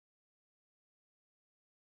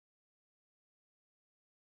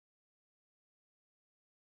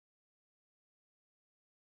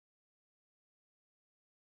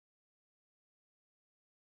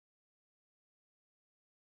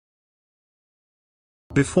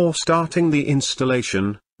Before starting the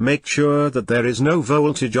installation, make sure that there is no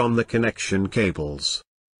voltage on the connection cables.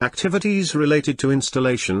 Activities related to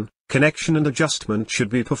installation, connection and adjustment should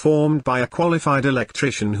be performed by a qualified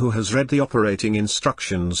electrician who has read the operating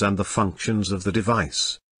instructions and the functions of the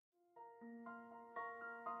device.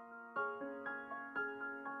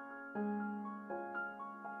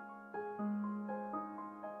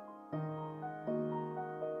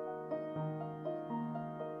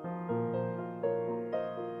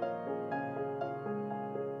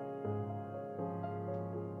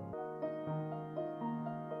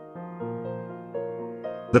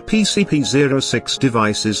 The PCP-06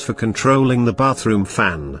 device is for controlling the bathroom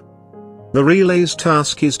fan. The relay's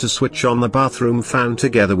task is to switch on the bathroom fan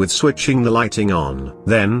together with switching the lighting on.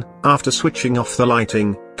 Then, after switching off the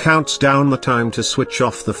lighting, counts down the time to switch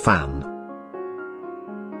off the fan.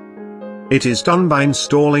 It is done by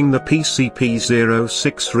installing the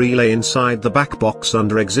PCP-06 relay inside the back box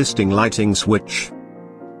under existing lighting switch.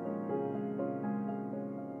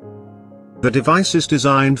 The device is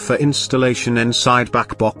designed for installation inside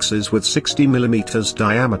back boxes with 60 mm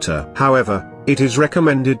diameter. However, it is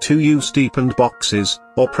recommended to use deepened boxes,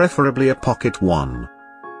 or preferably a pocket one.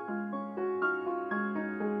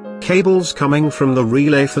 Cables coming from the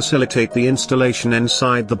relay facilitate the installation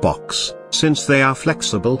inside the box, since they are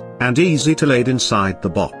flexible and easy to load inside the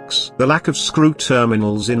box. The lack of screw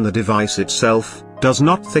terminals in the device itself does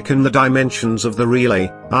not thicken the dimensions of the relay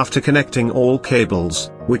after connecting all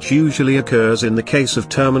cables, which usually occurs in the case of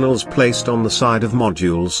terminals placed on the side of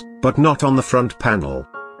modules, but not on the front panel.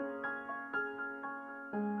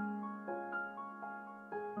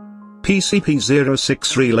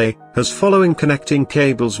 PCP-06 relay has following connecting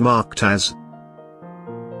cables marked as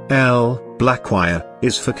L. Black wire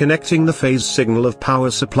is for connecting the phase signal of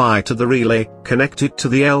power supply to the relay, connected to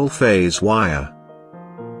the L phase wire.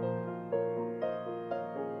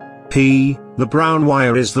 P. The brown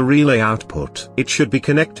wire is the relay output. It should be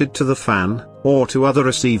connected to the fan, or to other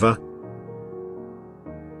receiver.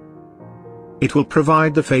 It will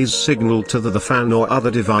provide the phase signal to the fan or other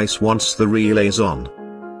device once the relay is on.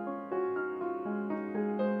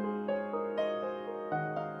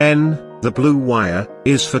 N. The blue wire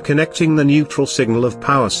is for connecting the neutral signal of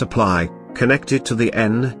power supply, connected to the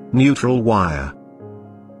N neutral wire.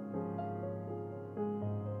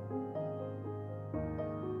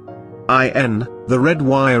 IN, the red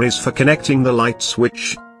wire is for connecting the light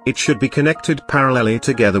switch. It should be connected parallelly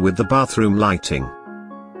together with the bathroom lighting.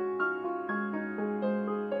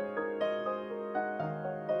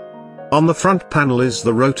 On the front panel is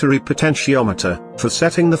the rotary potentiometer, for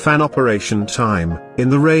setting the fan operation time, in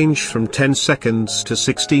the range from 10 seconds to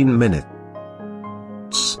 16 minutes.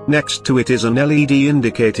 Next to it is an LED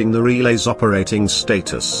indicating the relay's operating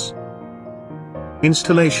status.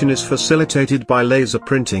 Installation is facilitated by laser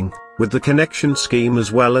printing, with the connection scheme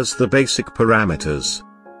as well as the basic parameters.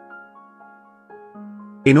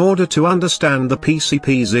 In order to understand the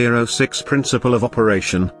PCP-06 principle of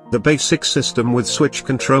operation, the basic system with switch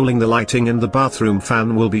controlling the lighting and the bathroom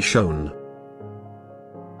fan will be shown.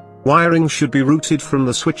 Wiring should be routed from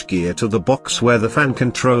the switchgear to the box where the fan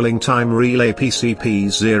controlling time relay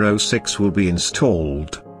PCP-06 will be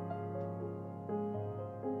installed.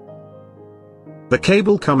 The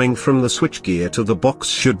cable coming from the switchgear to the box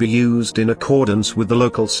should be used in accordance with the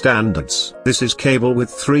local standards. This is cable with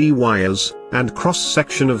 3 wires, and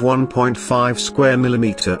cross-section of 1.5 square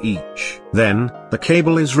millimeter each. Then, the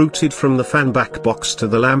cable is routed from the fan back box to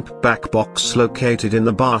the lamp back box located in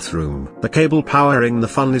the bathroom. The cable powering the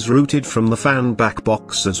fan is routed from the fan back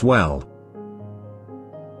box as well.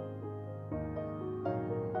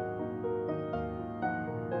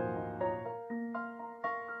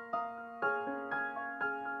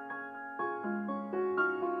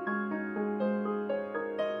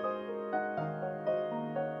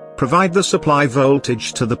 Provide the supply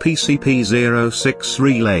voltage to the PCP-06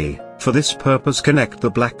 relay. For this purpose connect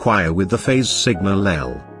the black wire with the phase signal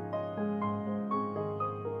L.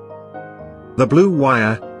 The blue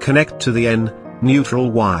wire, connect to the N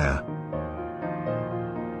neutral wire.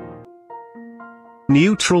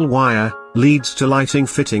 Neutral wire leads to lighting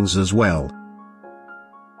fittings as well.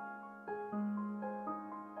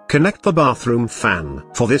 Connect the bathroom fan.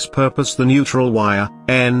 For this purpose the neutral wire,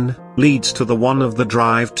 N, leads to the one of the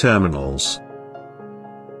drive terminals.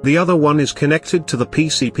 The other one is connected to the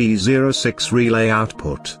PCP-06 relay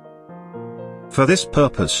output. For this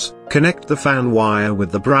purpose, connect the fan wire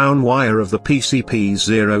with the brown wire of the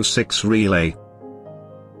PCP-06 relay.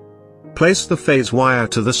 Place the phase wire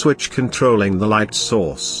to the switch controlling the light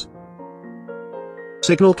source.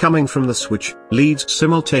 Signal coming from the switch leads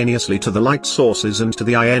simultaneously to the light sources and to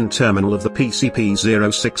the IN terminal of the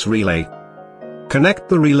PCP-06 relay. Connect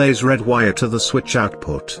the relay's red wire to the switch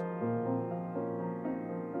output.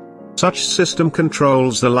 Such system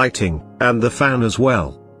controls the lighting and the fan as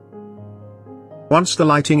well. Once the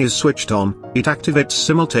lighting is switched on, it activates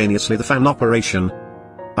simultaneously the fan operation.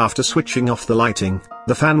 After switching off the lighting,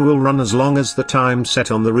 the fan will run as long as the time set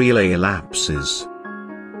on the relay elapses.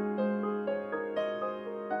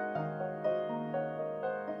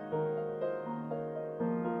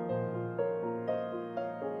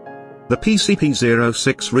 The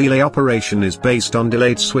PCP-06 relay operation is based on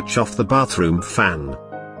delayed switch off the bathroom fan.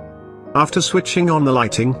 After switching on the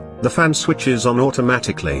lighting, the fan switches on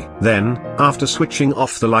automatically. Then, after switching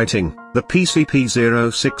off the lighting, the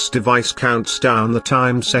PCP-06 device counts down the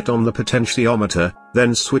time set on the potentiometer,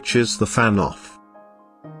 then switches the fan off.